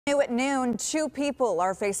New at noon, two people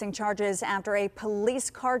are facing charges after a police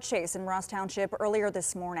car chase in Ross Township earlier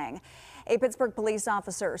this morning. A Pittsburgh police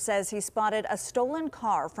officer says he spotted a stolen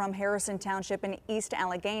car from Harrison Township in East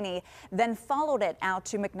Allegheny, then followed it out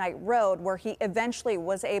to McKnight Road, where he eventually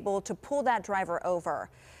was able to pull that driver over.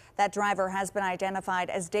 That driver has been identified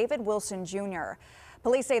as David Wilson Jr.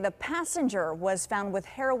 Police say the passenger was found with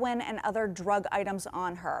heroin and other drug items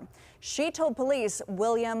on her. She told police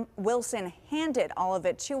Wilson handed all of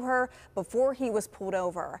it to her before he was pulled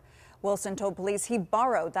over. Wilson told police he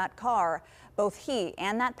borrowed that car. Both he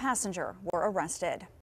and that passenger were arrested.